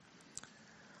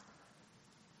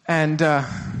And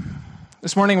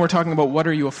this morning we're talking about what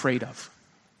are you afraid of?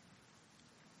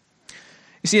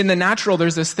 You see, in the natural,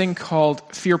 there's this thing called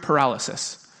fear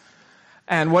paralysis.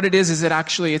 And what it is it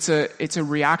actually, it's a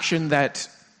reaction that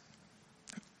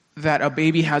a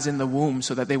baby has in the womb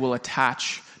so that they will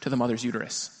attach to the mother's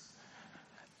uterus.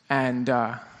 And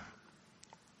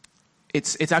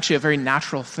it's actually a very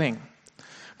natural thing.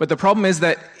 But the problem is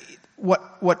that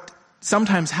what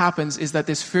sometimes happens is that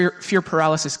this fear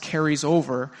paralysis carries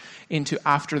over into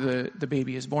after the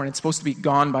baby is born. It's supposed to be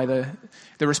gone by the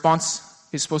response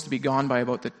is supposed to be gone by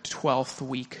about the 12th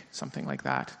week, something like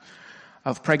that,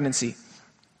 of pregnancy.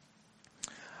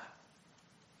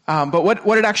 But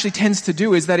what it actually tends to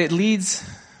do is that it leads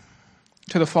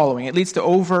to the following. It leads to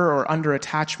over or under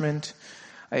attachment,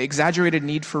 exaggerated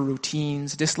need for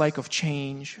routines, dislike of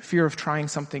change, fear of trying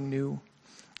something new,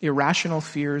 irrational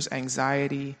fears,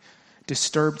 anxiety,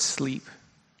 disturbed sleep,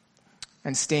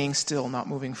 and staying still, not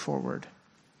moving forward.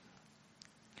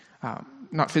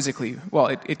 Not physically. Well,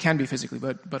 it can be physically,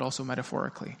 but also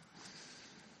metaphorically.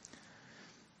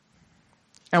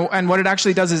 And what it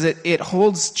actually does is it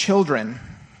holds children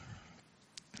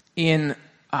in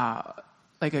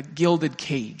like a gilded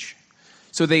cage.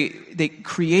 So they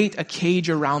create a cage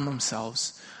around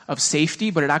themselves of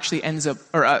safety, but it actually ends up,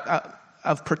 or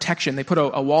of protection. They put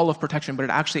a wall of protection, but it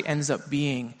actually ends up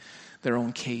being their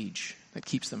own cage that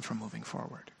keeps them from moving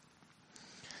forward.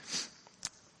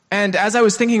 And as I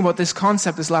was thinking about this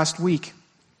concept this last week,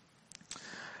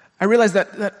 I realized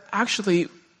that actually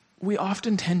we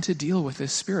often tend to deal with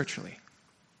this spiritually.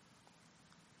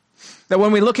 That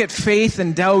when we look at faith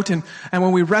and doubt and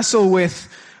when we wrestle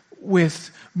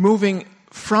with moving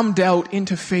from doubt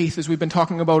into faith, as we've been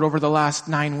talking about over the last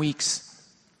 9 weeks,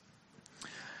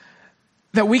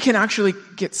 that we can actually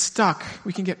get stuck,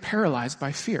 we can get paralyzed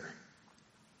by fear.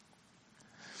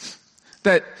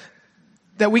 That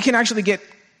we can actually get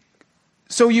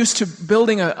so used to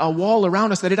building a wall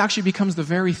around us that it actually becomes the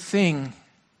very thing,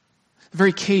 the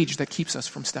very cage that keeps us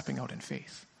from stepping out in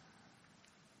faith.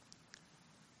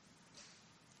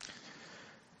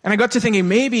 And I got to thinking,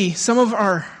 maybe some of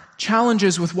our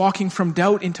challenges with walking from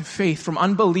doubt into faith, from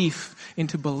unbelief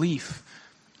into belief,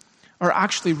 are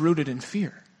actually rooted in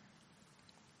fear.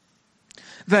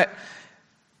 That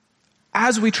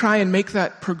as we try and make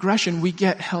that progression, we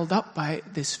get held up by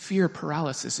this fear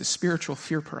paralysis, this spiritual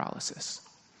fear paralysis.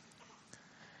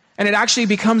 And it actually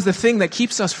becomes the thing that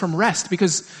keeps us from rest,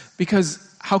 because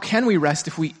how can we rest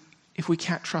if we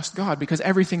can't trust God? Because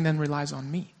everything then relies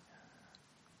on me.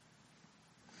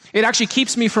 It actually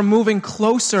keeps me from moving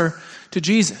closer to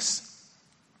Jesus,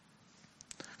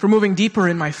 from moving deeper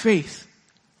in my faith.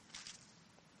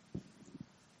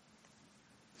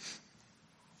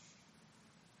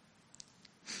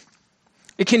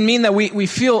 It can mean that we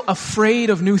feel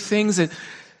afraid of new things,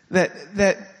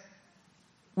 that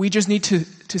we just need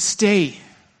to stay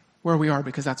where we are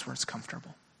because that's where it's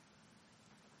comfortable.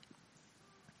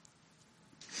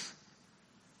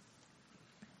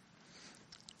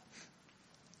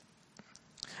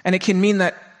 And it can mean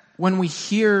that when we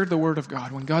hear the word of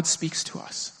God, when God speaks to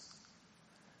us,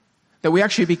 that we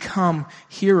actually become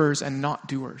hearers and not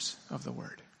doers of the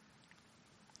word.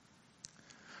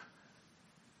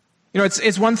 You know,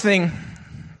 it's one thing,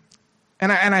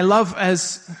 and I love,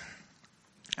 as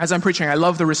I'm preaching, I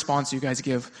love the response you guys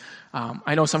give.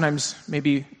 I know sometimes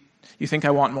maybe you think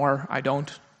I want more. I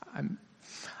don't.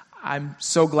 I'm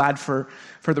so glad for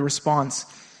the response.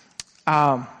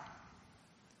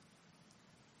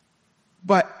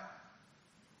 But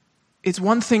it's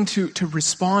one thing to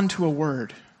respond to a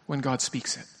word when God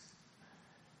speaks it.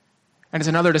 And it's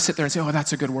another to sit there and say, oh,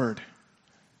 that's a good word.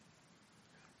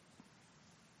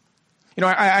 You know,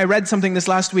 I read something this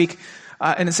last week,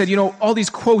 and it said, you know, all these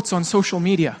quotes on social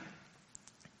media.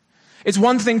 It's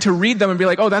one thing to read them and be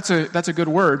like, oh, that's a good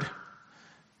word.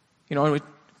 You know, and we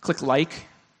click like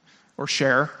or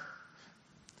share.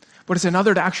 But it's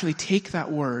another to actually take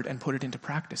that word and put it into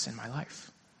practice in my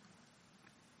life.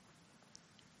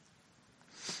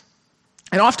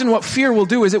 And often what fear will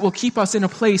do is it will keep us in a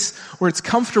place where it's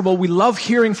comfortable. We love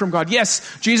hearing from God. Yes,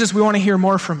 Jesus, we want to hear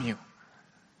more from you.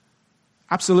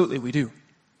 Absolutely, we do.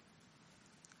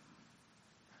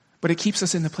 But it keeps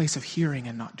us in the place of hearing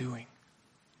and not doing.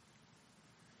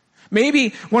 Maybe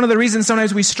one of the reasons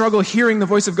sometimes we struggle hearing the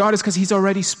voice of God is because He's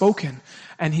already spoken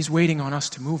and He's waiting on us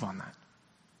to move on that.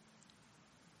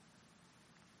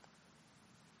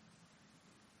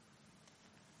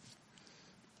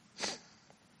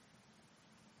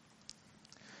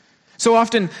 So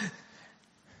often,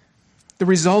 the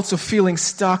results of feeling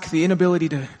stuck, the inability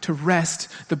to rest,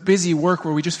 the busy work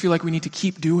where we just feel like we need to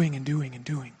keep doing and doing and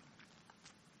doing.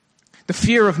 The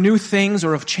fear of new things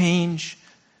or of change.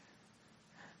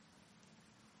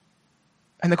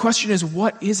 And the question is,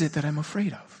 what is it that I'm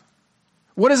afraid of?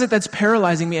 What is it that's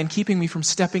paralyzing me and keeping me from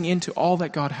stepping into all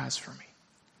that God has for me?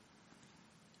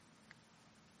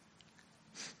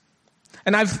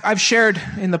 And I've shared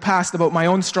in the past about my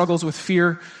own struggles with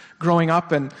fear growing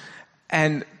up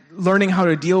and learning how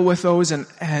to deal with those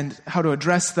and how to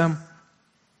address them.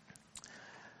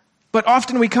 But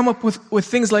often we come up with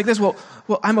things like this. Well,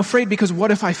 I'm afraid because what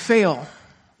if I fail?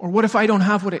 Or what if I don't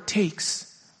have what it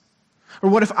takes? Or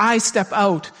what if I step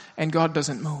out and God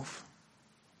doesn't move?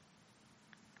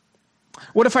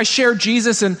 What if I share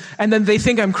Jesus and then they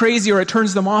think I'm crazy or it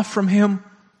turns them off from Him?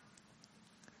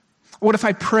 What if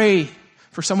I pray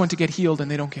for someone to get healed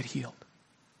and they don't get healed?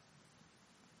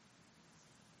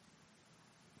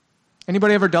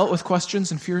 Anybody ever dealt with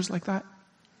questions and fears like that?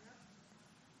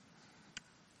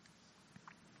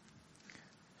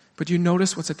 But you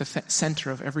notice what's at the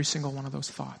center of every single one of those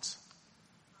thoughts?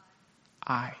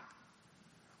 I.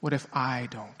 What if I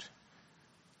don't?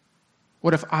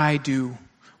 What if I do?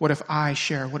 What if I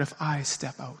share? What if I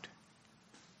step out?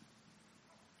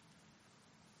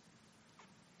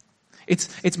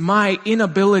 It's my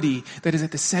inability that is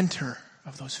at the center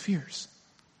of those fears.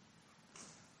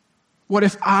 What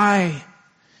if I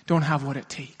don't have what it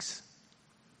takes?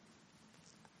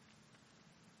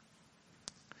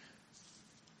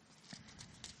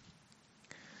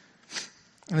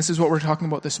 And this is what we're talking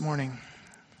about this morning.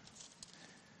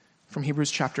 From Hebrews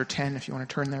chapter 10, if you want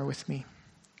to turn there with me.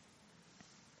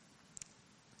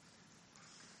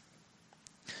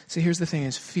 See, here's the thing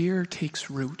is fear takes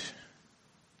root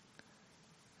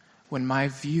when my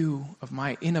view of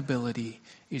my inability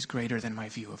is greater than my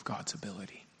view of God's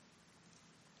ability.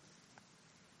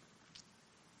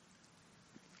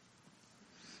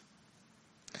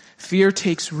 Fear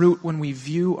takes root when we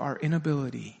view our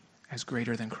inability as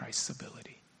greater than Christ's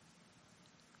ability.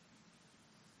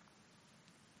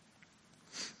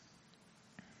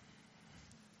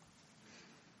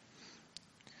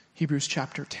 Hebrews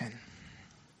chapter 10.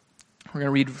 We're going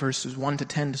to read verses 1 to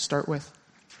 10 to start with.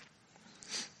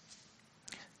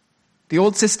 The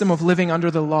old system of living under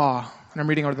the law, and I'm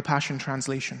reading out of the Passion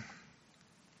Translation.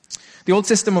 The old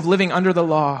system of living under the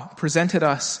law presented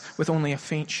us with only a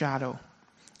faint shadow,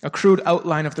 a crude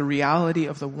outline of the reality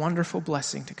of the wonderful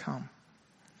blessing to come.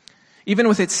 Even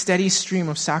with its steady stream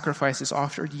of sacrifices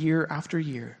offered year after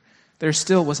year, there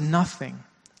still was nothing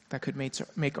that could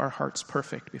make our hearts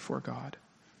perfect before God.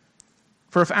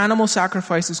 For if animal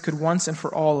sacrifices could once and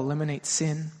for all eliminate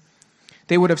sin,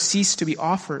 they would have ceased to be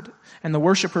offered, and the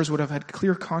worshippers would have had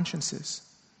clear consciences.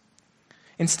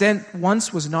 Instead,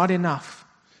 once was not enough.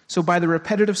 So by the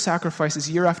repetitive sacrifices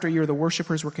year after year, the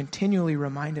worshippers were continually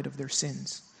reminded of their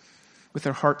sins, with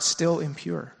their hearts still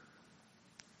impure.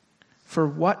 For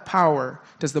what power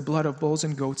does the blood of bulls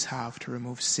and goats have to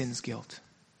remove sin's guilt?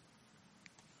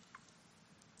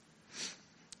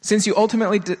 So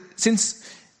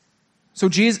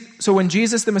when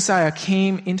Jesus the Messiah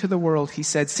came into the world, he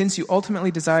said, since your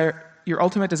ultimate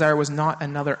desire was not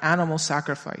another animal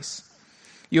sacrifice,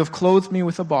 you have clothed me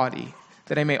with a body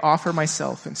that I may offer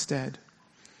myself instead.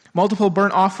 Multiple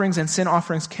burnt offerings and sin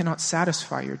offerings cannot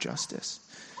satisfy your justice.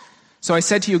 So I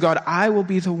said to you, God, I will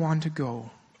be the one to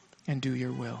go and do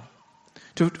your will,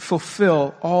 to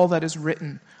fulfill all that is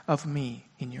written of me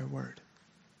in your word.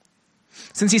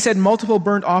 Since he said multiple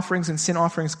burnt offerings and sin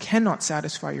offerings cannot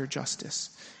satisfy your justice,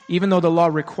 even though the law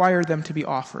required them to be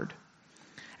offered.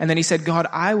 And then he said, God,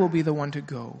 I will be the one to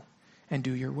go and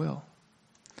do your will.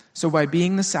 So by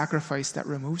being the sacrifice that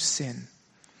removes sin,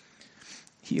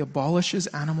 he abolishes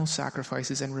animal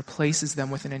sacrifices and replaces them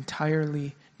with an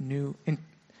entirely new,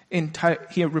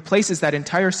 he replaces that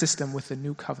entire system with the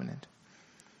new covenant.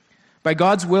 By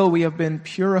God's will, we have been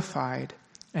purified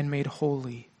and made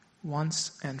holy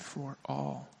once and for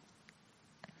all,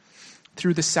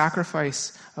 through the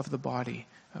sacrifice of the body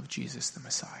of Jesus the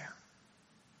Messiah.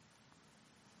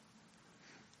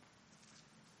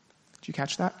 Did you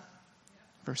catch that?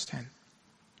 Verse 10.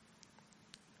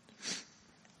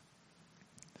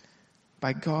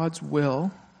 By God's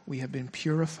will, we have been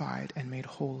purified and made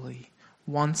holy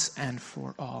once and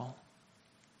for all.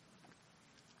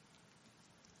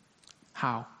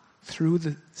 How? Through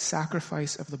the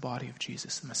sacrifice of the body of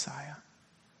Jesus the Messiah.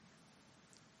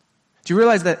 Do you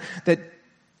realize that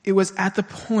it was at the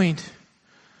point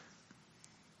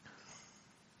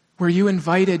where you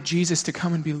invited Jesus to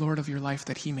come and be Lord of your life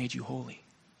that he made you holy?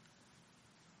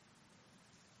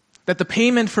 That the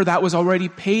payment for that was already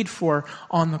paid for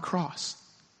on the cross.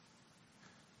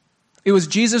 It was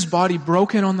Jesus' body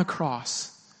broken on the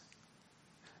cross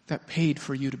that paid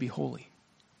for you to be holy.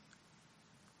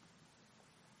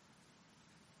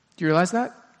 Do you realize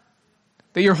that?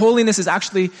 That your holiness is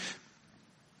actually...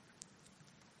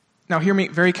 Now hear me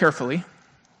very carefully.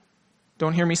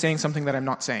 Don't hear me saying something that I'm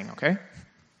not saying, okay?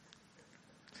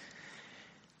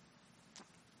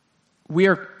 We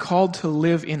are called to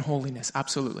live in holiness,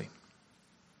 absolutely.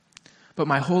 But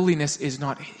my holiness is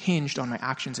not hinged on my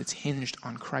actions, it's hinged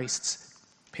on Christ's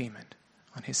payment,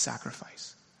 on his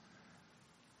sacrifice.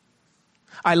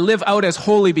 I live out as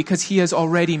holy because he has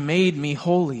already made me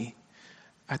holy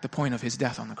at the point of his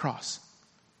death on the cross.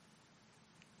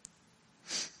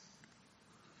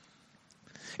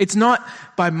 It's not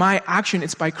by my action,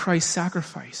 it's by Christ's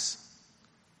sacrifice.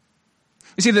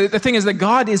 You see, the thing is that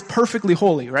God is perfectly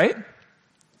holy, right?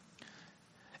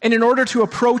 And in order to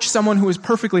approach someone who is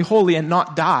perfectly holy and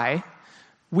not die,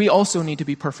 we also need to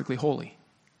be perfectly holy.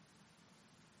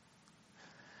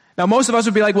 Now, most of us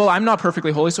would be like, well, I'm not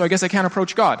perfectly holy, so I guess I can't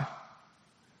approach God.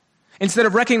 Instead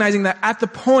of recognizing that at the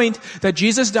point that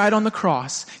Jesus died on the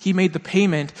cross, he made the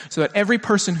payment so that every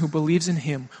person who believes in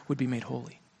him would be made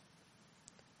holy.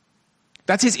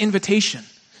 That's his invitation.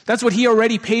 That's what he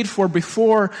already paid for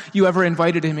before you ever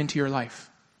invited him into your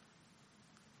life.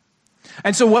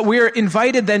 And so what we're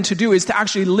invited then to do is to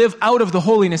actually live out of the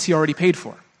holiness he already paid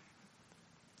for.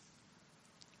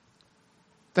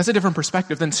 That's a different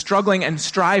perspective than struggling and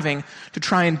striving to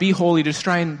try and be holy, to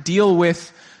try and deal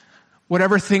with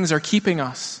whatever things are keeping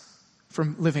us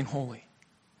from living holy.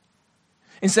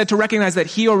 Instead, to recognize that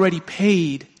he already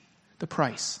paid the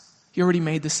price. He already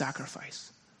made the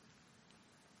sacrifice.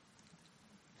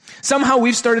 Somehow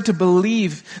we've started to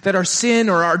believe that our sin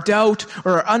or our doubt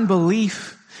or our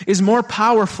unbelief is more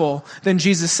powerful than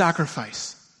Jesus'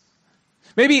 sacrifice.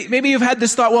 Maybe you've had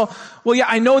this thought, well, yeah,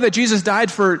 I know that Jesus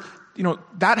died for,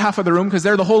 that half of the room because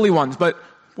they're the holy ones, but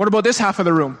what about this half of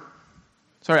the room?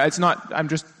 Sorry, it's not, I'm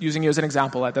just using you as an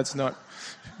example. That's not,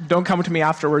 don't come to me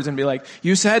afterwards and be like,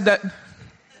 you said that.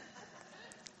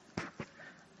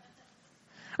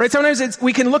 Right? Sometimes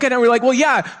we can look at it and we're like, well,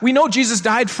 yeah, we know Jesus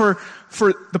died for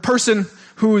the person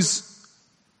who's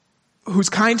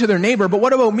kind to their neighbor, but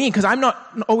what about me? Because I'm not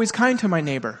always kind to my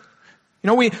neighbor.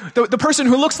 The person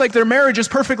who looks like their marriage is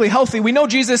perfectly healthy, we know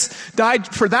Jesus died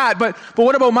for that, but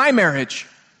what about my marriage?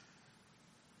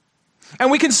 And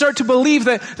we can start to believe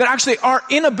that actually our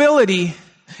inability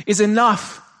is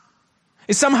enough,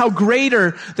 is somehow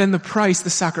greater than the price, the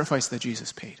sacrifice that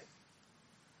Jesus paid.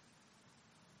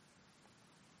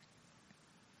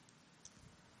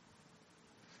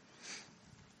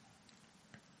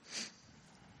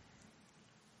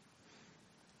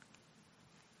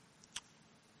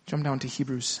 Jump down to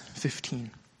Hebrews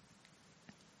 15.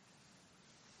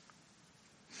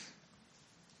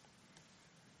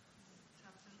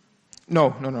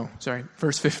 No, sorry.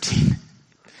 Verse 15.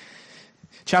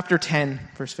 Chapter 10,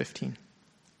 verse 15.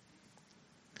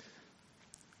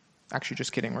 Actually,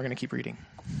 just kidding. We're going to keep reading.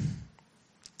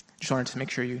 Just wanted to make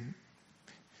sure you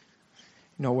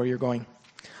know where you're going.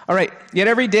 All right. Yet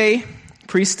every day,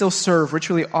 priests still serve,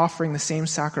 ritually offering the same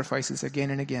sacrifices again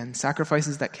and again,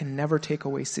 sacrifices that can never take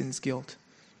away sin's guilt.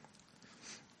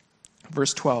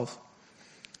 Verse 12.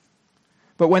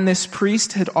 But when this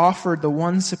priest had offered the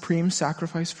one supreme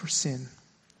sacrifice for sin,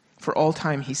 for all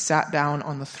time he sat down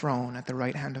on the throne at the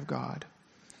right hand of God,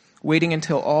 waiting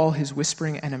until all his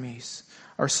whispering enemies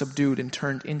are subdued and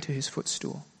turned into his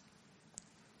footstool.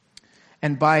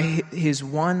 And by his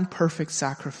one perfect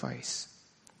sacrifice,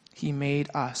 he made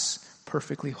us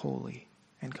perfectly holy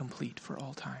and complete for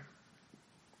all time.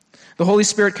 The Holy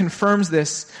Spirit confirms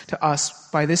this to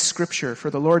us by this scripture, for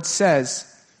the Lord says,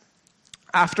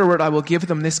 afterward I will give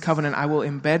them this covenant, I will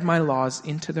embed my laws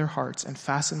into their hearts and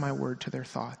fasten my word to their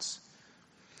thoughts.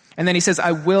 And then he says,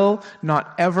 I will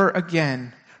not ever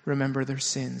again remember their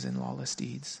sins and lawless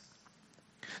deeds.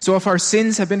 So if our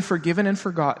sins have been forgiven and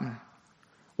forgotten,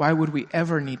 why would we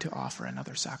ever need to offer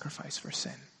another sacrifice for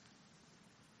sin?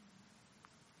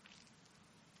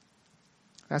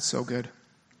 That's so good.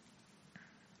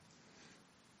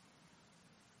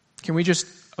 Can we just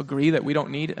agree that we don't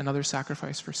need another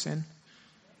sacrifice for sin?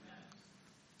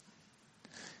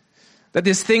 That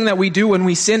this thing that we do when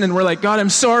we sin and we're like, God, I'm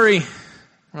sorry.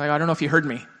 We're like, I don't know if you heard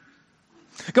me.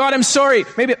 God, I'm sorry.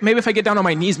 Maybe if I get down on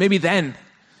my knees, maybe then.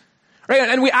 Right?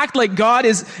 And we act like God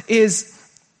is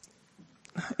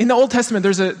in the Old Testament,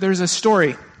 there's a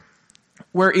story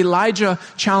where Elijah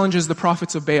challenges the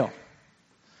prophets of Baal.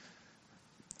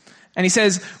 And he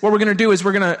says, what we're going to do is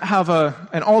we're going to have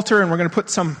an altar and we're going to put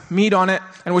some meat on it.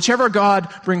 And whichever God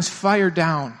brings fire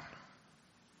down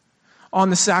on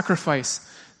the sacrifice,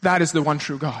 that is the one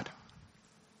true God.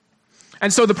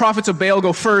 And so the prophets of Baal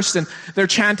go first and they're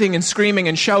chanting and screaming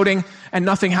and shouting and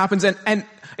nothing happens. And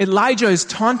Elijah is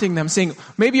taunting them, saying,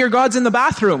 maybe your God's in the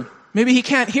bathroom. Maybe he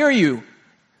can't hear you.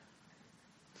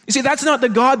 You see, that's not the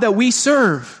God that we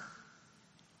serve.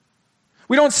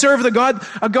 We don't serve a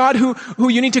God who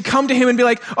you need to come to him and be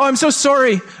like, oh, I'm so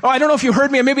sorry. Oh, I don't know if you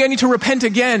heard me. Maybe I need to repent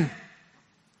again.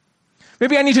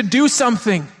 Maybe I need to do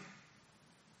something.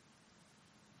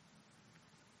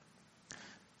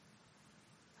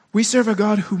 We serve a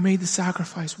God who made the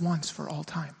sacrifice once for all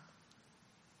time.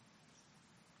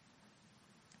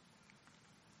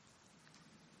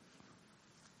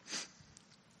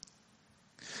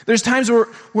 There's times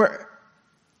where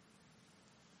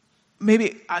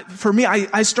maybe, for me,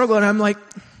 I struggle and I'm like,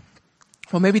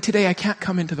 well, maybe today I can't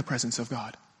come into the presence of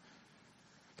God.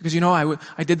 Because,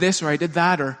 I did this or I did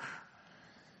that, or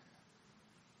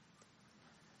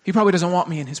he probably doesn't want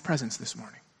me in his presence this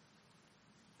morning.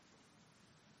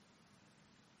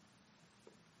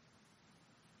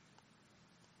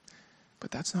 But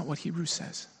that's not what Hebrews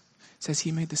says. It says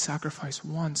he made the sacrifice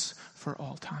once for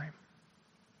all time.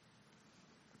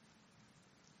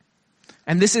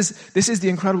 And this is the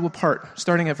incredible part,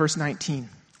 starting at verse 19.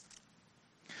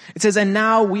 It says, and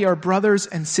now we are brothers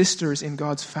and sisters in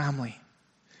God's family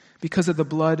because of the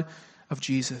blood of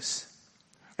Jesus.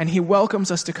 And he welcomes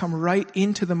us to come right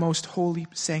into the most holy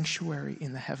sanctuary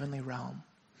in the heavenly realm,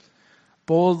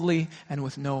 boldly and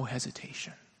with no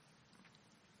hesitation.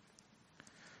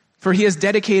 For he has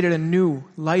dedicated a new,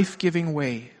 life-giving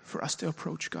way for us to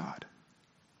approach God.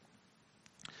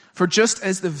 For just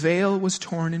as the veil was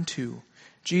torn in two,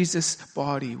 Jesus'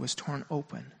 body was torn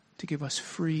open to give us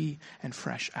free and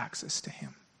fresh access to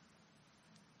him.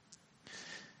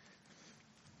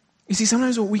 You see,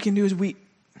 sometimes what we can do is we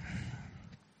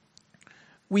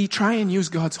try and use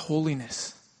God's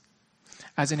holiness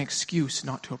as an excuse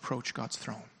not to approach God's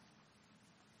throne.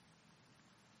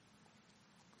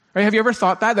 Right? Have you ever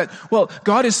thought that, well,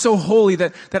 God is so holy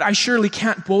that I surely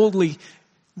can't boldly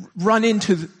run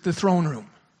into the throne room.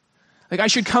 Like I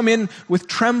should come in with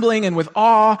trembling and with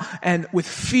awe and with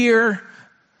fear.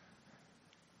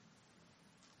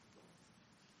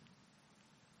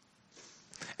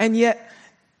 And yet,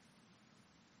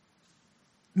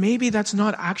 maybe that's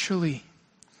not actually,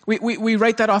 we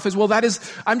write that off as, well,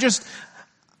 I'm just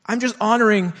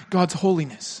honoring God's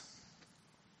holiness.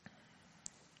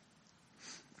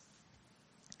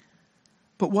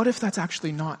 But what if that's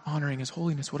actually not honoring his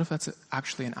holiness? What if that's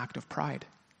actually an act of pride?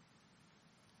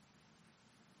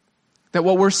 That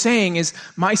what we're saying is,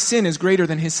 my sin is greater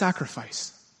than his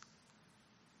sacrifice.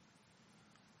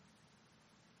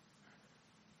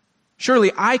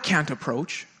 Surely I can't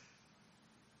approach.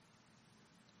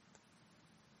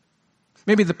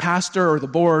 Maybe the pastor or the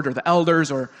board or the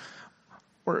elders or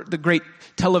the great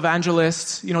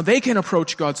televangelists, they can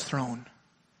approach God's throne.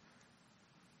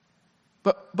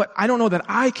 But I don't know that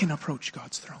I can approach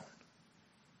God's throne.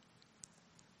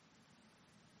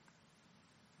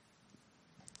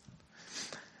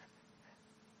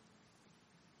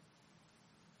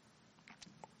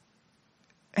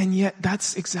 And yet,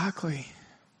 that's exactly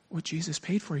what Jesus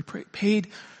paid for. He paid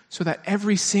so that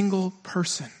every single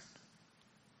person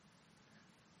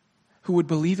who would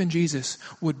believe in Jesus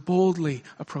would boldly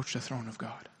approach the throne of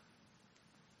God.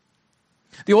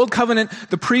 The old covenant,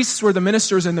 the priests were the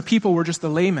ministers and the people were just the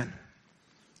laymen.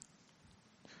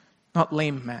 Not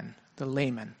lame men, the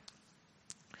laymen.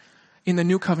 In the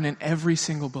new covenant, every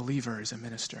single believer is a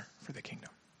minister for the kingdom.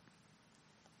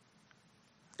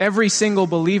 Every single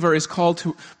believer is called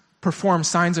to perform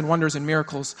signs and wonders and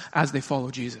miracles as they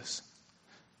follow Jesus.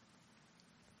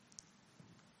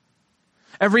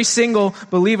 Every single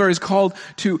believer is called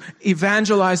to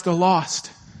evangelize the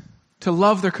lost, to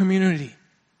love their community,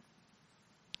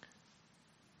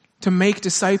 to make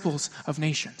disciples of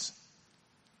nations.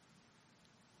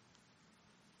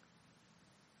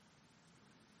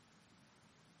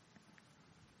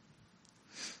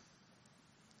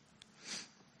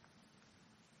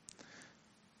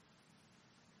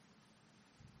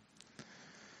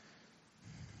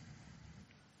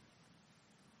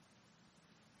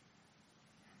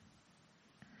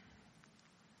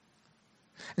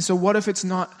 And so what if it's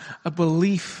not a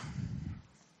belief?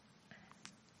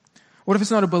 What if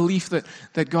it's not a belief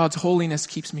that God's holiness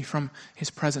keeps me from his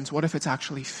presence? What if it's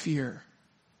actually fear?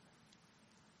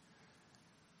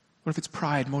 What if it's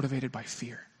pride motivated by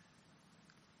fear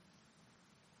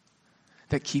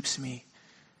that keeps me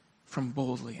from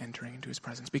boldly entering into his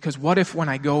presence? Because what if when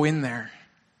I go in there,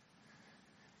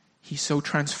 he so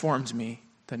transforms me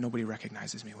that nobody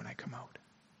recognizes me when I come out?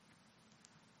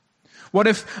 What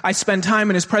if I spend time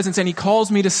in his presence and he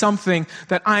calls me to something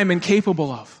that I am incapable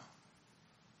of?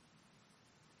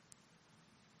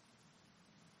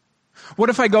 What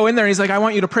if I go in there and he's like, I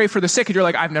want you to pray for the sick, and you're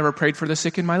like, I've never prayed for the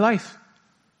sick in my life?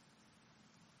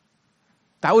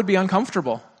 That would be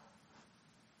uncomfortable.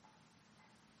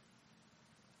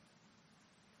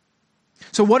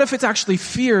 So what if it's actually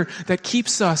fear that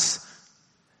keeps us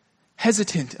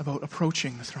hesitant about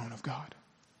approaching the throne of God?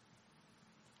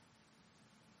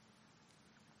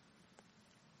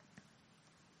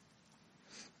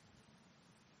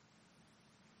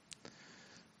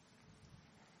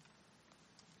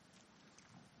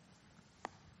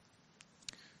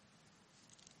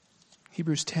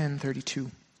 Hebrews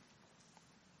 10:32.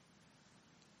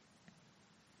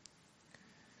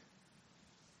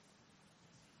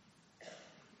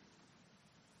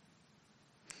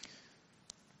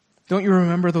 Don't you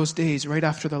remember those days right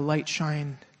after the light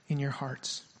shined in your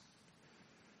hearts?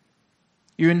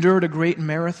 You endured a great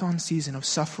marathon season of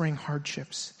suffering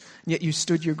hardships, and yet you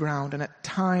stood your ground, and at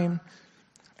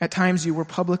times you were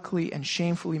publicly and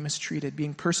shamefully mistreated,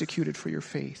 being persecuted for your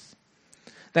faith.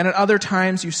 Then at other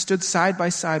times you stood side by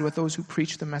side with those who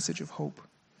preached the message of hope.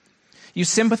 You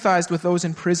sympathized with those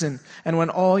in prison, and when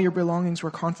all your belongings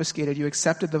were confiscated, you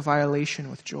accepted the violation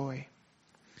with joy,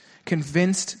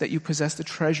 convinced that you possessed a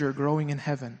treasure growing in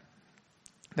heaven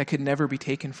that could never be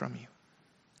taken from you.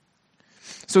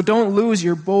 So don't lose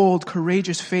your bold,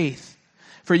 courageous faith,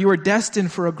 for you are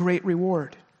destined for a great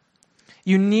reward.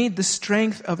 You need the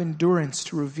strength of endurance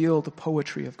to reveal the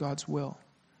poetry of God's will.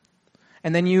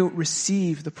 And then you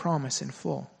receive the promise in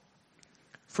full.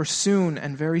 For soon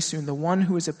and very soon, the one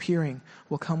who is appearing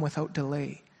will come without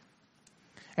delay.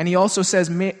 And he also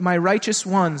says, my righteous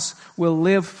ones will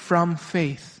live from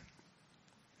faith.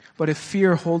 But if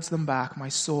fear holds them back, my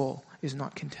soul is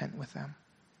not content with them.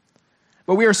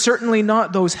 But we are certainly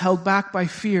not those held back by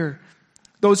fear,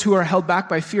 those who are held back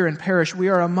by fear and perish. We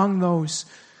are among those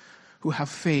who have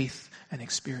faith and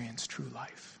experience true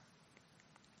life.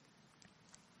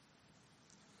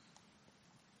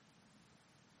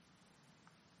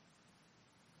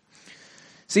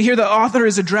 See, here the author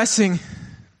is addressing,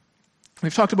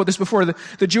 we've talked about this before,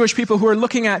 the Jewish people who are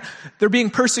looking at, they're being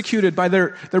persecuted by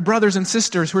their brothers and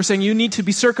sisters who are saying, you need to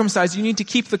be circumcised, you need to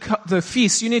keep the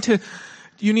feasts, you need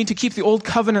to keep the old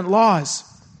covenant laws.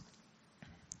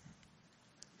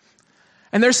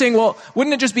 And they're saying, well,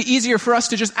 wouldn't it just be easier for us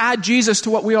to just add Jesus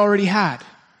to what we already had?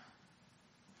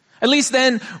 At least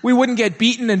then we wouldn't get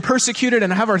beaten and persecuted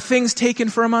and have our things taken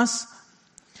from us.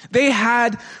 They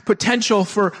had potential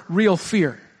for real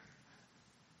fear.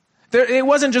 It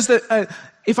wasn't just that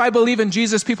if I believe in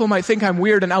Jesus, people might think I'm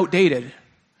weird and outdated.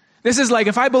 This is like,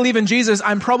 if I believe in Jesus,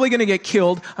 I'm probably going to get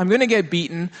killed, I'm going to get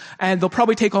beaten, and they'll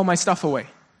probably take all my stuff away.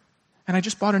 And I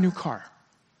just bought a new car.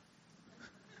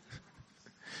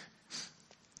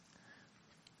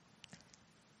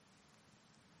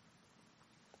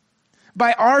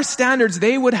 By our standards,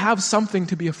 they would have something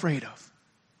to be afraid of.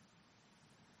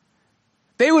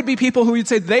 They would be people who would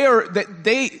say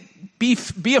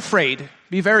be afraid,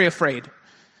 be very afraid.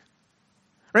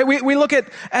 Right? We look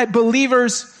at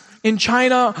believers in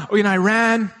China or in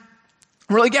Iran.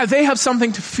 We're like, yeah, they have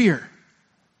something to fear.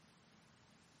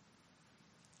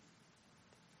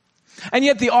 And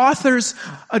yet the author's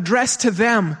address to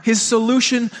them, his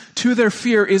solution to their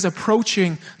fear is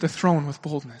approaching the throne with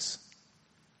boldness.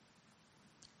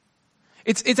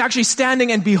 It's actually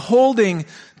standing and beholding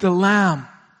the Lamb.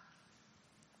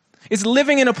 It's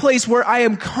living in a place where I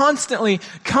am constantly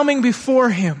coming before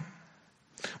Him.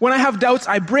 When I have doubts,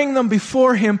 I bring them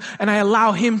before Him and I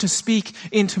allow Him to speak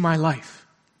into my life.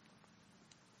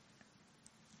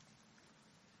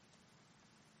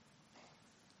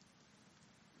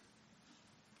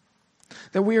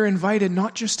 That we are invited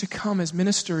not just to come as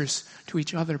ministers to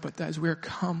each other, but as we're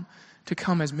come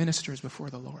as ministers before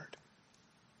the Lord.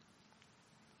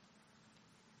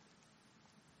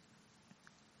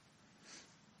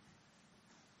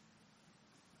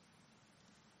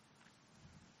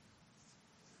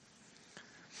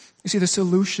 You see, the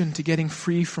solution to getting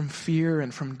free from fear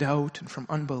and from doubt and from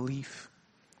unbelief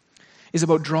is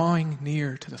about drawing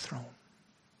near to the throne.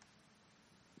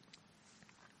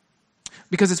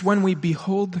 Because it's when we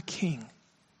behold the King,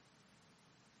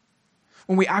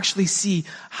 when we actually see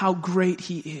how great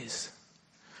He is,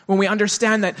 when we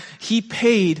understand that He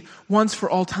paid once for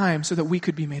all time so that we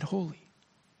could be made holy.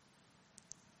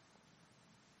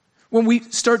 When we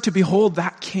start to behold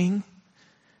that King,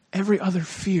 every other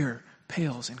fear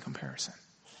pales in comparison.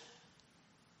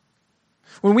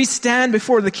 When we stand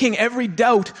before the King, every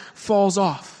doubt falls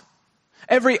off.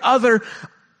 Every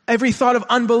thought of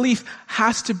unbelief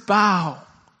has to bow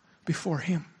before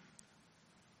Him.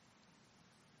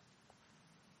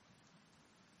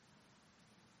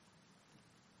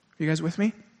 Are you guys with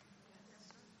me?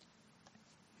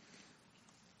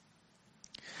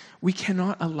 We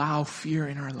cannot allow fear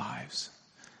in our lives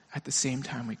at the same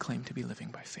time we claim to be living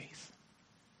by faith.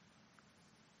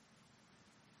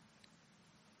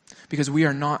 Because we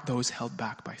are not those held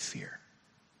back by fear.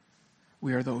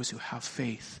 We are those who have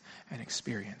faith and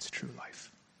experience true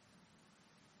life.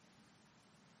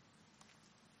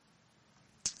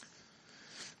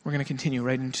 We're going to continue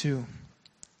right into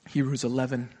Hebrews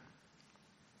 11,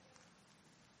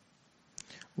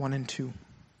 1 and 2.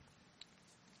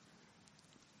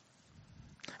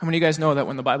 How many of you guys know that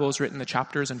when the Bible was written, the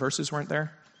chapters and verses weren't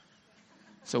there?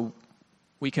 So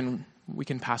we can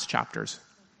pass chapters.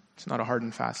 It's not a hard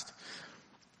and fast.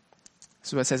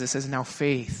 So it says, now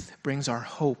faith brings our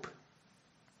hope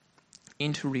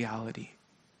into reality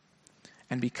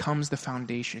and becomes the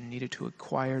foundation needed to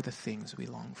acquire the things we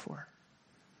long for.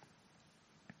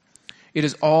 It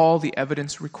is all the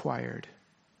evidence required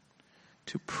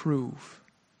to prove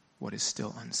what is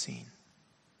still unseen.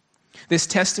 This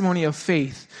testimony of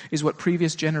faith is what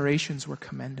previous generations were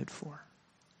commended for.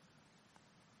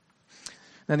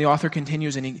 Then the author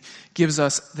continues and he gives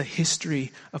us the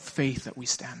history of faith that we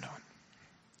stand on.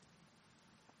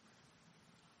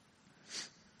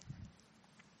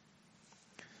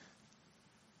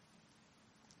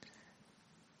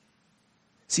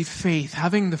 See, faith,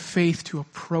 having the faith to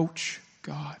approach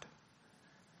God,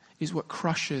 is what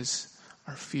crushes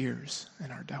our fears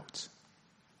and our doubts.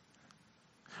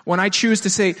 When I choose to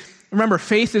say, remember,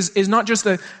 faith is not just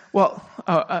an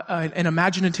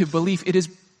imaginative belief. It is,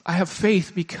 I have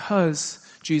faith because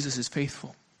Jesus is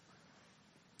faithful.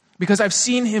 Because I've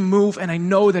seen him move and I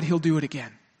know that he'll do it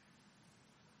again.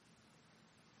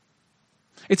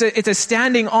 It's a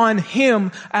standing on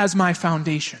him as my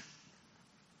foundation.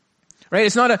 Right?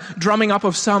 It's not a drumming up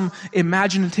of some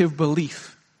imaginative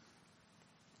belief.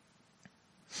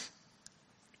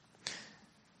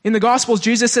 In the Gospels,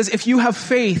 Jesus says, if you have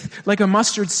faith like a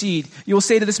mustard seed, you will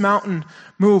say to this mountain,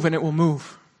 move, and it will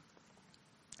move.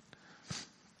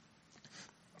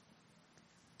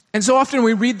 And so often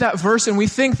we read that verse and we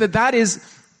think that is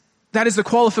the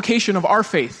qualification of our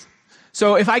faith.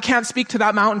 So if I can't speak to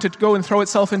that mountain to go and throw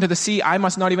itself into the sea, I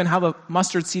must not even have a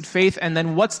mustard seed faith, and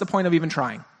then what's the point of even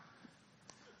trying?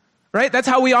 Right? That's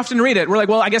how we often read it. We're like,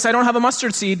 well, I guess I don't have a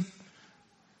mustard seed.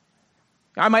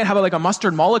 I might have a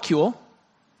mustard molecule.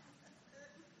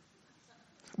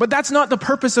 But that's not the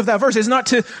purpose of that verse. It's not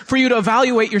for you to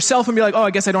evaluate yourself and be like, oh,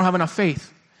 I guess I don't have enough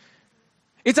faith.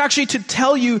 It's actually to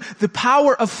tell you the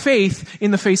power of faith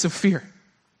in the face of fear.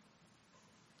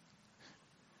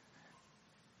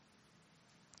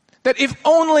 That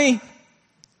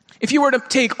if you were to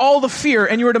take all the fear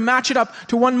and you were to match it up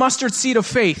to one mustard seed of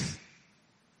faith,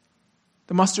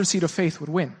 the mustard seed of faith would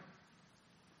win.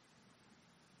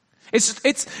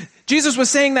 Jesus was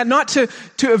saying that not to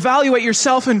evaluate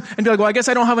yourself and be like, well, I guess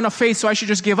I don't have enough faith, so I should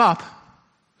just give up.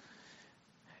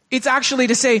 It's actually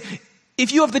to say,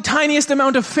 if you have the tiniest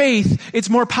amount of faith, it's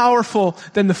more powerful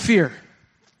than the fear.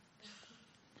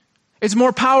 It's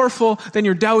more powerful than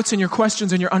your doubts and your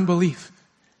questions and your unbelief,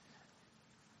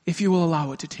 if you will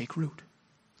allow it to take root.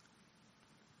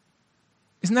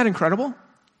 Isn't that incredible?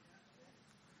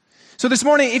 So this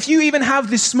morning, if you even have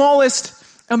the smallest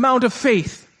amount of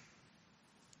faith,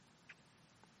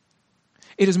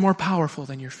 it is more powerful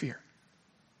than your fear.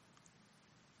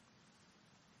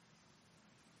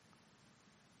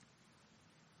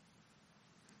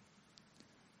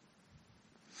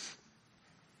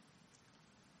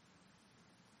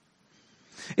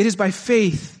 It is by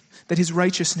faith that his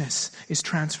righteousness is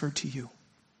transferred to you.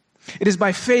 It is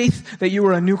by faith that you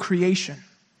are a new creation.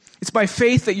 It's by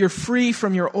faith that you're free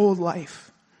from your old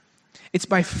life. It's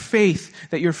by faith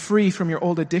that you're free from your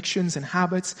old addictions and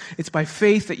habits. It's by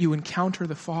faith that you encounter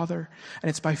the Father. And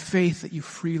it's by faith that you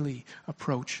freely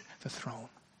approach the throne.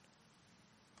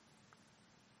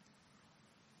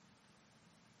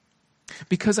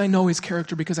 Because I know his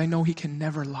character, because I know he can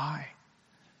never lie.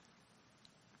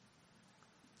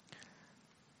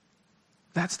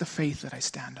 That's the faith that I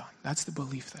stand on. That's the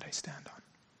belief that I stand on.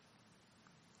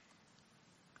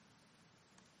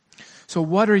 So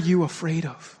what are you afraid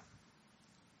of?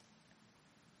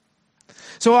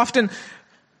 So often,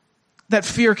 that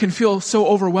fear can feel so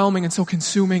overwhelming and so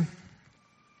consuming.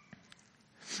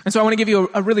 And so I want to give you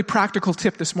a really practical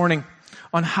tip this morning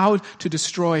on how to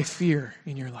destroy fear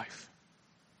in your life.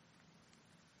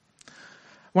 I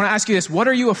want to ask you this: what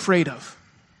are you afraid of?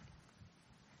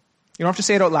 You don't have to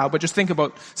say it out loud, but just think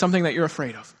about something that you're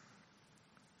afraid of.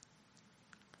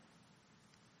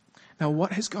 Now,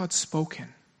 what has God spoken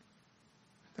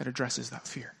that addresses that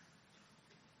fear?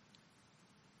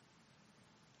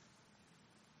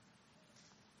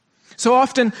 So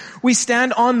often we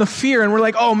stand on the fear and we're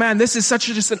like, oh man, this is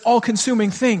just an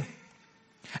all-consuming thing.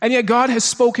 And yet God has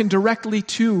spoken directly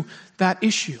to that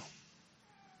issue.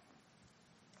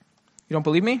 You don't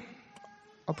believe me?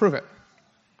 I'll prove it.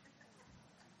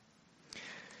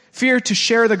 Fear to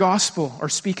share the gospel or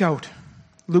speak out.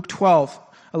 Luke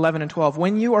 12:11 and 12.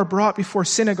 When you are brought before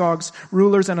synagogues,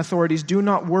 rulers, and authorities, do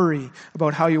not worry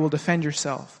about how you will defend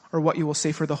yourself or what you will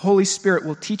say, for the Holy Spirit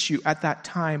will teach you at that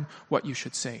time what you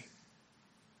should say.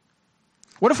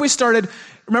 What if we started,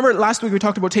 remember last week we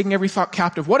talked about taking every thought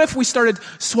captive. What if we started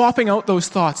swapping out those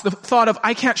thoughts? The thought of,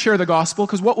 I can't share the gospel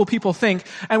because what will people think?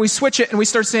 And we switch it and we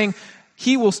start saying,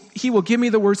 He will give me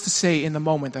the words to say in the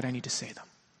moment that I need to say them.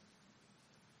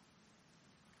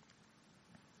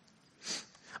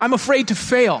 I'm afraid to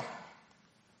fail.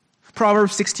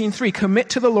 Proverbs 16:3, commit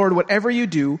to the Lord whatever you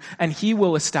do, and He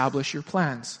will establish your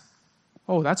plans.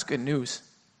 Oh, that's good news.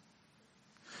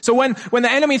 So when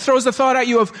the enemy throws the thought at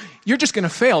you of, you're just going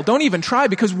to fail, don't even try,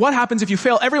 because what happens if you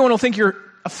fail? Everyone will think you're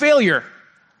a failure.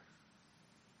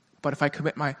 But if I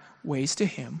commit my ways to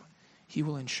Him, He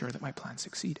will ensure that my plans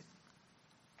succeed.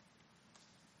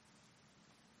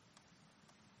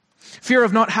 Fear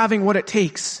of not having what it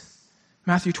takes.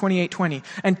 Matthew 28:20,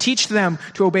 and teach them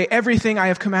to obey everything I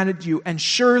have commanded you, and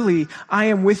surely I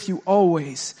am with you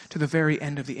always to the very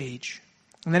end of the age.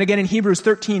 And then again in Hebrews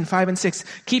 13:5 and 6,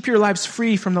 keep your lives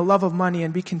free from the love of money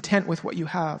and be content with what you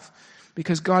have,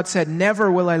 because God said,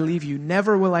 never will I leave you,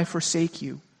 never will I forsake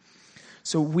you.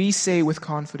 So we say with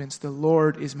confidence, the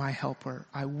Lord is my helper.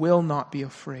 I will not be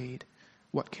afraid.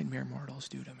 What can mere mortals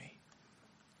do to me?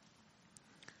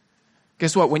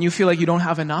 Guess what? When you feel like you don't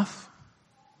have enough,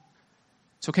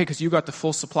 it's okay because you got the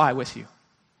full supply with you.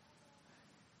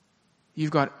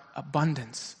 You've got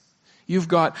abundance. You've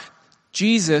got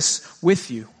Jesus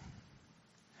with you.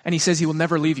 And He says He will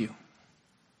never leave you.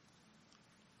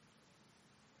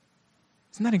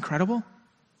 Isn't that incredible?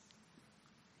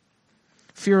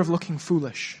 Fear of looking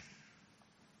foolish.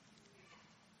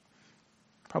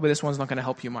 Probably this one's not going to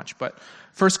help you much, but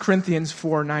 1 Corinthians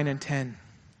 4:9 and 10.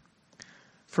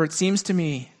 For it seems to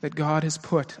me that God has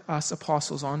put us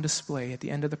apostles on display at the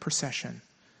end of the procession,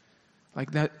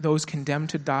 like those condemned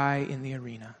to die in the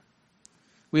arena.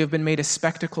 We have been made a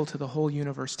spectacle to the whole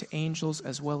universe, to angels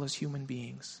as well as human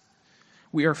beings.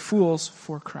 We are fools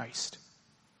for Christ.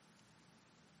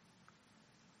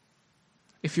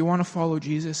 If you want to follow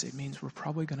Jesus, it means we're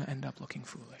probably going to end up looking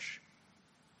foolish.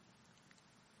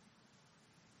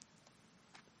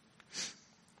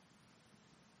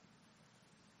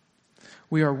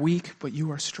 We are weak, but you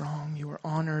are strong. You are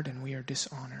honored, and we are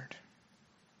dishonored.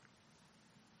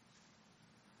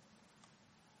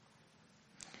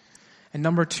 And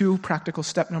number two, practical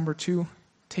step number two,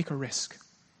 take a risk.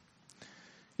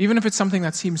 Even if it's something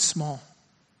that seems small.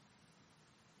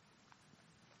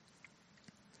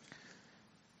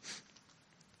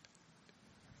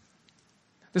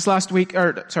 This 2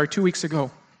 weeks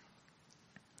ago,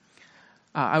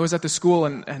 I was at the school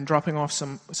and dropping off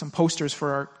some posters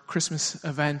for our Christmas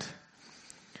event.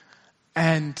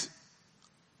 And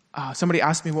somebody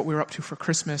asked me what we were up to for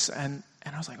Christmas, and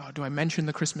I was like, oh, do I mention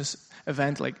the Christmas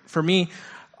event? Like, for me,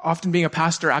 often being a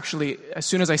pastor, actually, as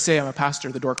soon as I say I'm a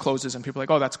pastor, the door closes and people are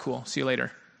like, oh, that's cool, see you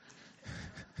later.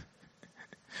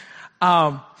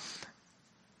 But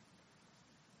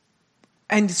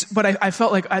I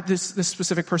felt like this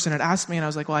specific person had asked me, and I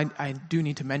was like, well, I do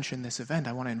need to mention this event.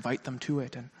 I want to invite them to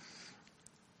it.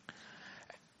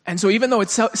 And so even though it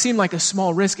seemed like a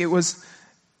small risk, it was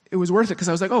worth it, because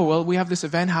I was like, oh, well, we have this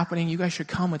event happening. You guys should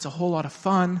come. It's a whole lot of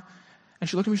fun. And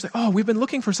she looked at me, she's like, oh, we've been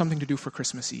looking for something to do for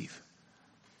Christmas Eve.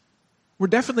 We're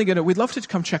definitely we'd love to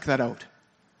come check that out.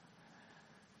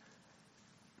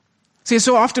 See,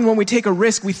 so often when we take a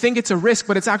risk, we think it's a risk,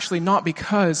 but it's actually not,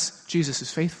 because Jesus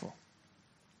is faithful.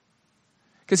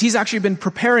 Because He's actually been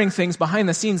preparing things behind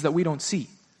the scenes that we don't see.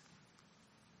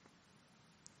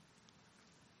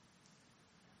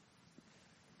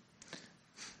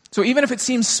 So even if it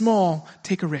seems small,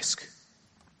 take a risk.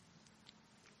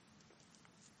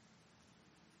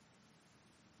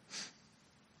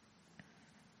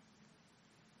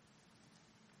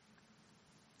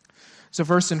 There's a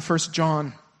verse in 1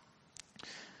 John,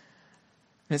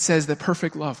 and it says that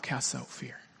perfect love casts out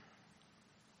fear.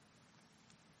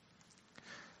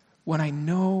 When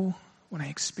I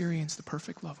experience the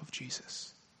perfect love of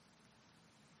Jesus,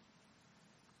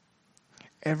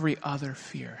 every other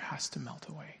fear has to melt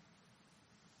away.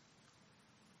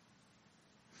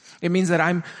 It means that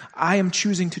I am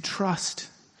choosing to trust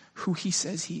who He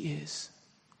says He is.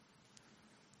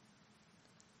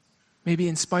 Maybe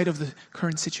in spite of the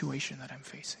current situation that I'm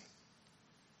facing.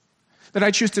 That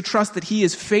I choose to trust that he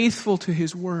is faithful to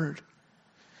his word,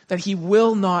 that he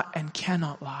will not and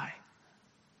cannot lie.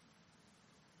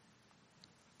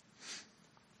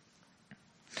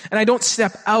 And I don't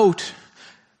step out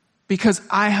because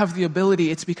I have the ability.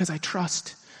 It's because I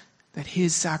trust that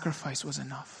his sacrifice was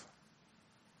enough.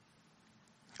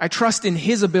 I trust in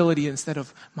his ability instead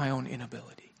of my own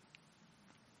inability.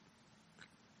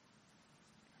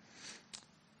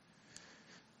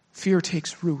 Fear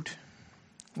takes root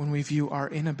when we view our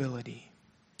inability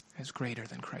as greater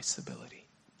than Christ's ability.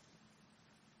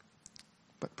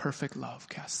 But perfect love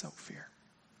casts out fear.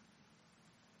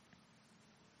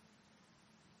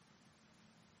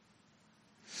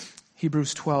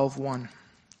 Hebrews 12:1.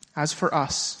 As for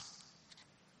us,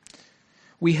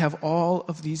 we have all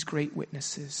of these great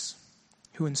witnesses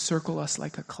who encircle us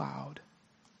like a cloud.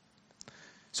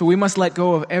 So we must let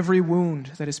go of every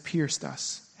wound that has pierced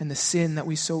us and the sin that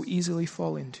we so easily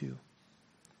fall into.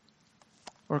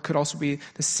 Or it could also be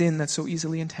the sin that so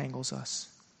easily entangles us.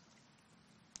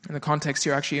 And the context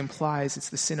here actually implies it's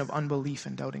the sin of unbelief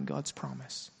and doubting God's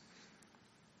promise.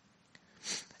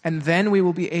 And then we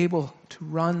will be able to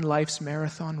run life's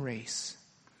marathon race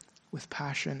with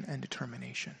passion and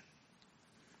determination.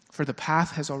 For the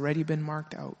path has already been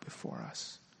marked out before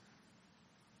us.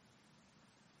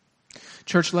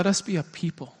 Church, let us be a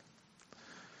people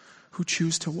who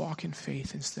choose to walk in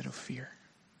faith instead of fear.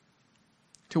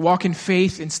 To walk in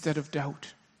faith instead of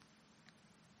doubt.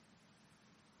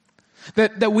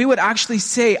 That we would actually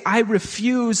say, I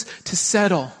refuse to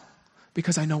settle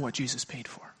because I know what Jesus paid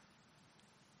for.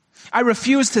 I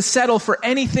refuse to settle for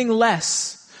anything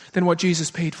less than what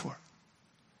Jesus paid for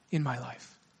in my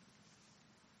life.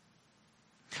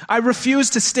 I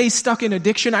refuse to stay stuck in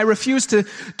addiction. I refuse to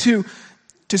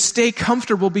stay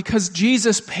comfortable because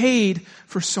Jesus paid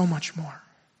for so much more.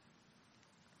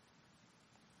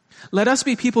 Let us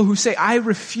be people who say, I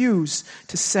refuse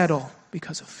to settle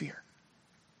because of fear.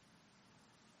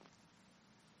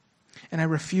 And I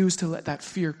refuse to let that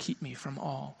fear keep me from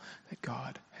all that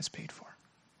God has paid for,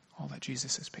 all that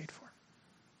Jesus has paid for.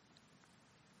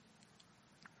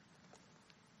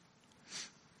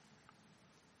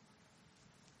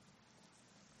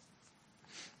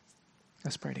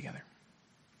 Let's pray together.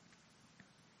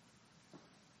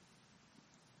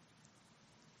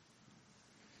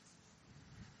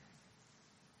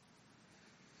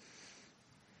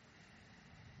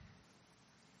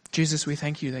 Jesus, we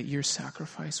thank you that your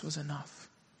sacrifice was enough.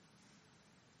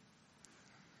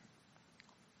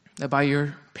 That by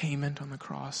your payment on the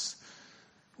cross,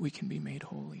 we can be made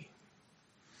holy.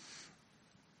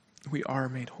 We are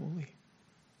made holy.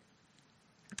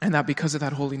 And that because of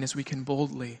that holiness, we can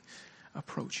boldly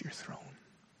approach your throne.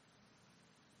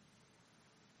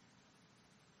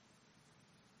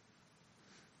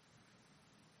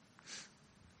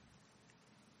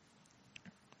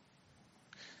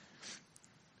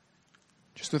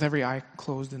 Just with every eye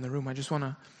closed in the room,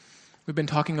 we've been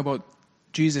talking about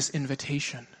Jesus'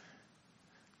 invitation.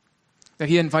 That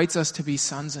he invites us to be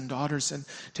sons and daughters and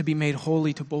to be made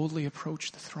holy, to boldly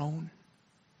approach the throne.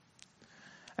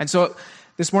 And so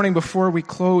this morning before we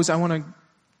close, I want to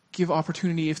give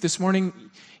opportunity. If this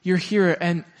morning you're here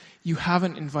and you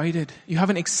haven't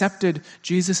accepted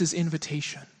Jesus'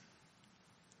 invitation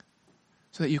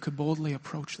so that you could boldly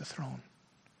approach the throne,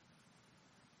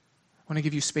 I want to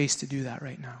give you space to do that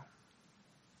right now.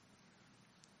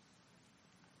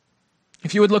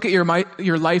 If you would look at your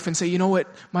life and say, you know what,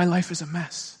 my life is a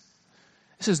mess.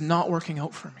 This is not working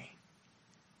out for me.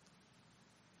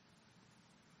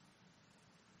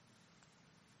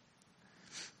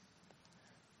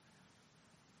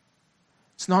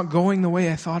 It's not going the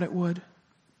way I thought it would.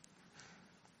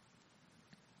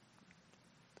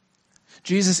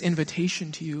 Jesus'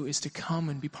 invitation to you is to come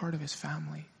and be part of his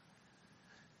family.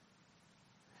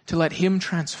 To let him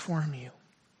transform you.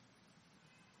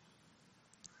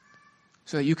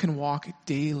 So that you can walk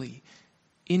daily,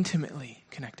 intimately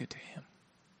connected to him.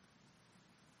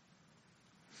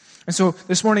 And so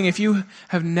this morning, if you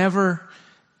have never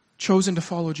chosen to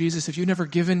follow Jesus, if you've never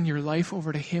given your life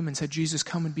over to him and said, Jesus,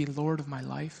 come and be Lord of my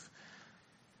life,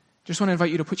 just want to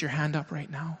invite you to put your hand up right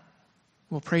now.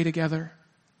 We'll pray together.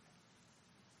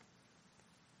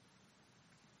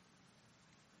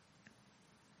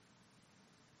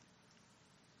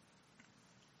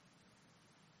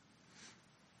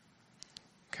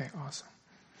 Okay, awesome.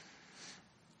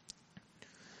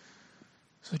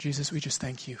 So Jesus, we just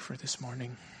thank you for this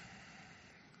morning.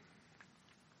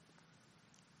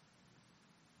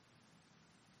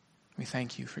 We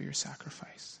thank you for your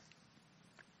sacrifice.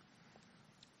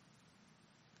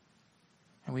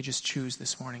 And we just choose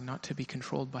this morning not to be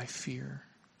controlled by fear,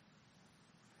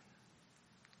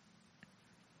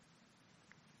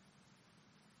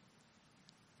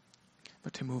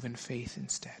 but to move in faith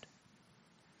instead.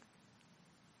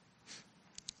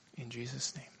 In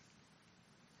Jesus' name,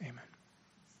 amen.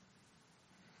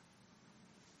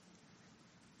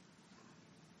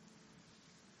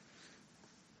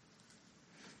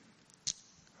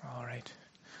 All right.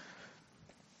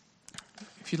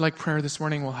 If you'd like prayer this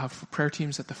morning, we'll have prayer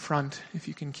teams at the front. If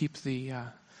you can keep the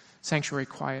sanctuary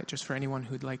quiet just for anyone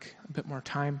who'd like a bit more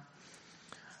time.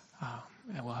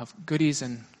 And we'll have goodies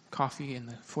and coffee in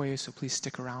the foyer, so please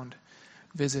stick around,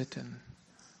 visit, and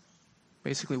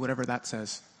basically whatever that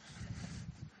says.